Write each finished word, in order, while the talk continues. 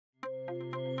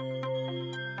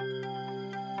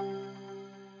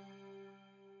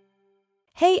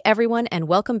Hey everyone, and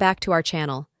welcome back to our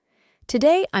channel.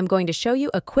 Today I'm going to show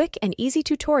you a quick and easy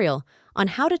tutorial on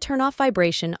how to turn off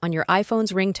vibration on your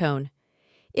iPhone's ringtone.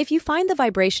 If you find the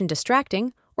vibration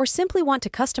distracting or simply want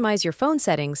to customize your phone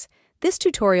settings, this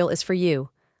tutorial is for you.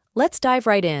 Let's dive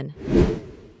right in.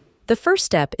 The first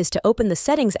step is to open the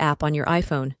Settings app on your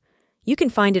iPhone. You can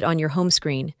find it on your home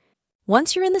screen.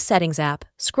 Once you're in the Settings app,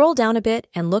 scroll down a bit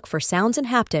and look for Sounds and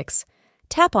Haptics.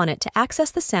 Tap on it to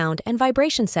access the sound and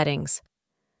vibration settings.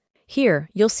 Here,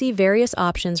 you'll see various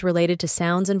options related to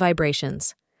sounds and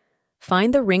vibrations.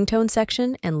 Find the ringtone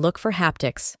section and look for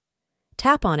haptics.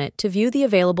 Tap on it to view the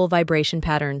available vibration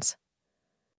patterns.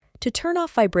 To turn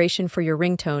off vibration for your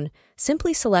ringtone,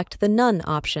 simply select the None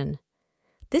option.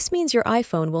 This means your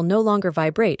iPhone will no longer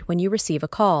vibrate when you receive a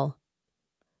call.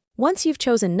 Once you've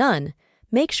chosen None,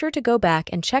 make sure to go back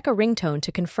and check a ringtone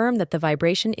to confirm that the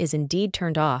vibration is indeed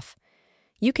turned off.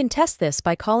 You can test this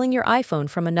by calling your iPhone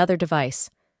from another device.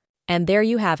 And there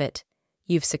you have it.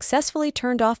 You've successfully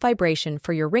turned off vibration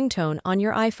for your ringtone on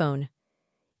your iPhone.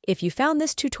 If you found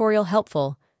this tutorial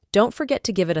helpful, don't forget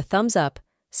to give it a thumbs up,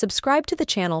 subscribe to the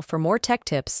channel for more tech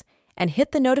tips, and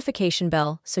hit the notification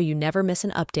bell so you never miss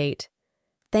an update.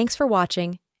 Thanks for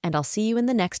watching, and I'll see you in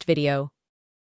the next video.